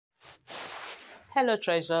Hello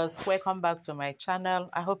treasures, welcome back to my channel.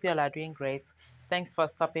 I hope you all are doing great. Thanks for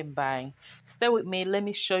stopping by. Stay with me. Let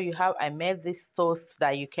me show you how I made this toast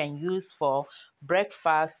that you can use for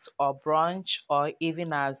breakfast or brunch or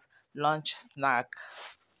even as lunch snack.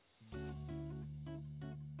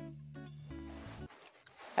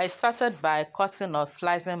 I started by cutting or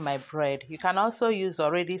slicing my bread. You can also use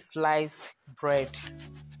already sliced bread.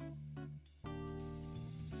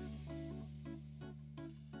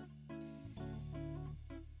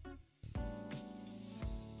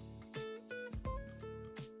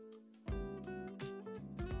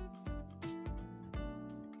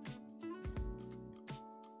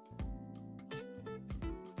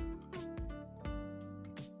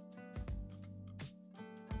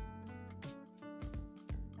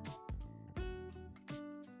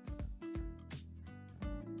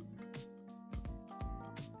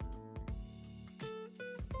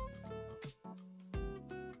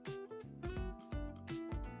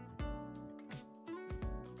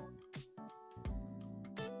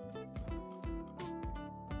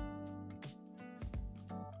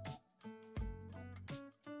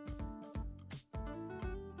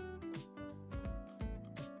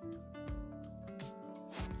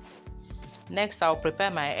 Next, I'll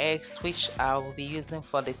prepare my eggs, which I will be using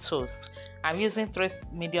for the toast. I'm using 3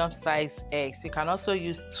 medium-sized eggs. You can also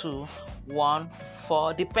use 2, 1,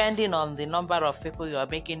 4, depending on the number of people you are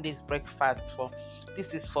making this breakfast for.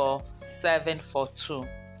 This is for 7 for 2.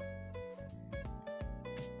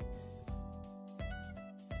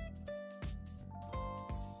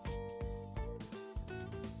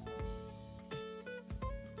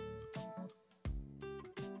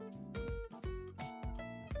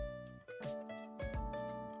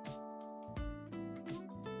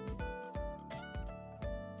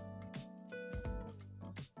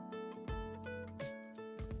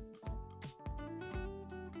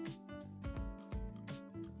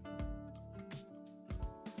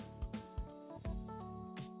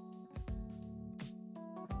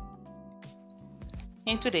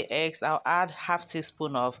 Into the eggs, I'll add half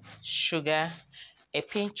teaspoon of sugar, a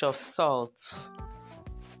pinch of salt,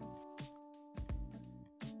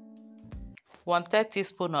 1/3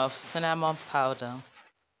 teaspoon of cinnamon powder,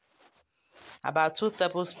 about 2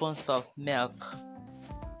 tablespoons of milk.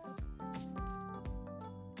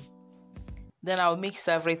 Then I'll mix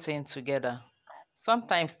everything together.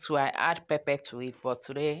 Sometimes too I add pepper to it, but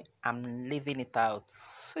today I'm leaving it out.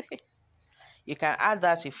 You can add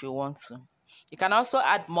that if you want to. You can also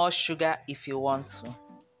add more sugar if you want to.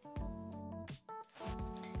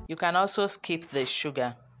 You can also skip the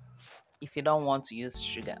sugar if you don't want to use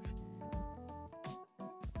sugar.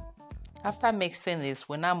 After mixing this,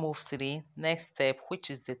 we now move to the next step, which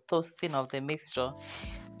is the toasting of the mixture.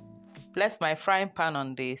 Place my frying pan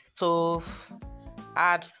on the stove,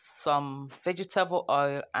 add some vegetable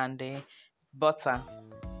oil and the butter.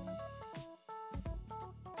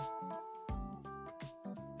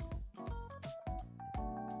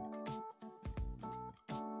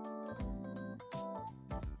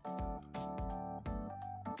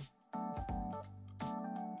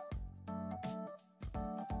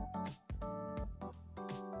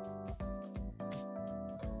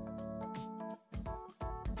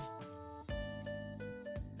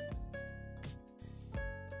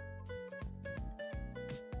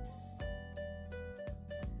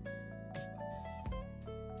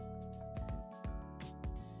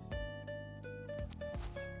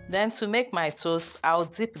 Then to make my toast, I'll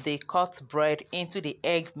dip the cut bread into the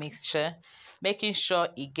egg mixture, making sure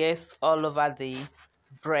it gets all over the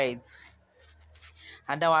bread.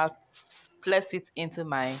 And then I'll place it into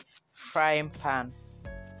my frying pan.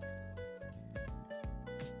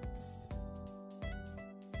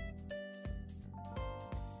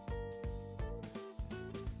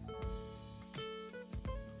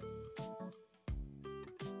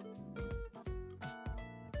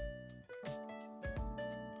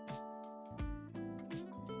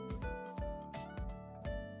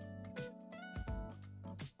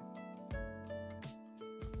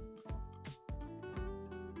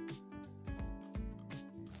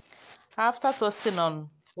 After toasting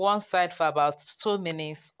on one side for about 2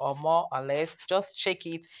 minutes or more or less, just check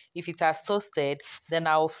it. If it has toasted, then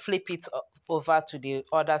I'll flip it over to the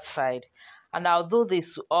other side. And I'll do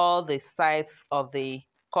this to all the sides of the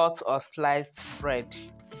cut or sliced bread.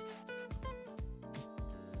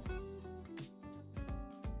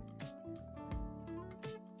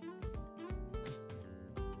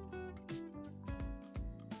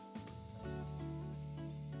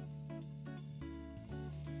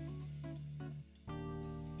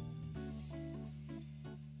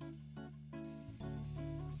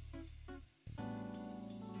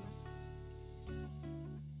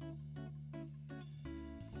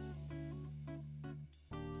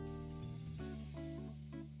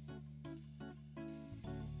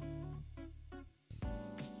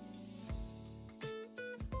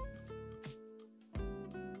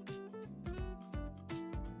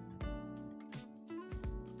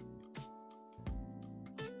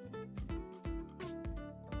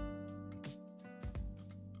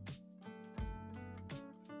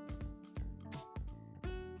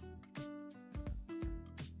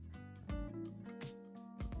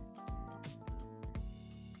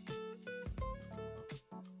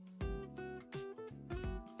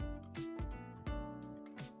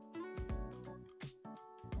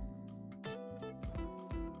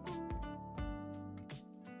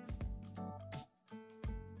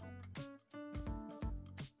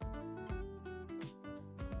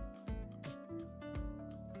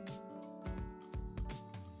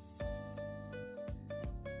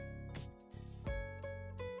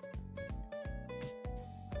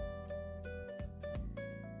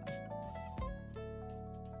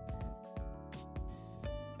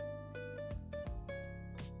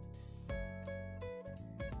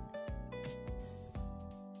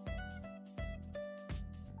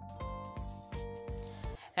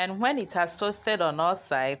 And when it has toasted on all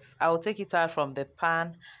sides, I will take it out from the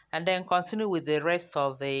pan and then continue with the rest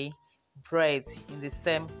of the bread in the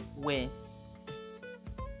same way.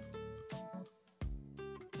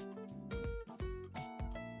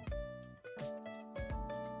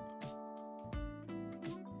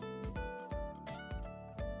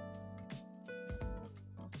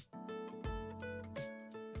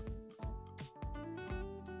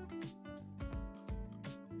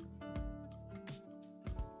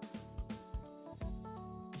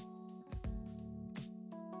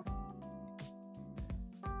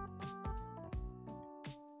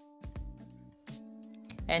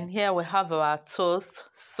 And here we have our toast,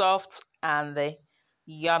 soft and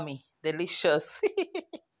yummy, delicious.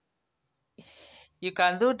 You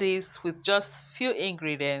can do this with just few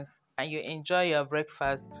ingredients and you enjoy your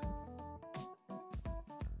breakfast.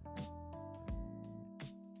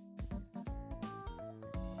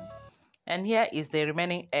 And here is the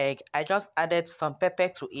remaining egg. I just added some pepper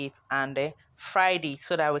to it and fried it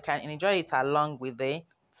so that we can enjoy it along with the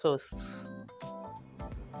toast.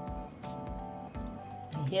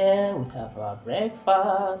 Here we have our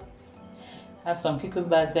breakfast. Have some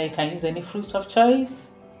cucumbers there. You can use any fruit of choice.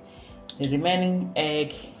 The remaining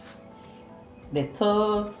egg, the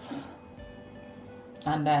toast,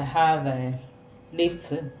 and I have a leaf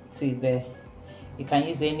tea there. You can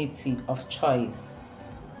use any tea of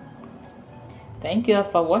choice. Thank you all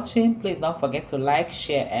for watching. Please don't forget to like,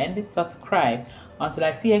 share, and subscribe. Until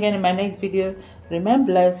I see you again in my next video, remain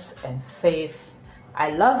blessed and safe.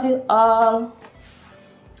 I love you all.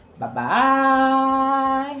 Bye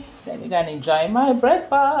bye. Let me go and enjoy my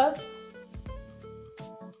breakfast.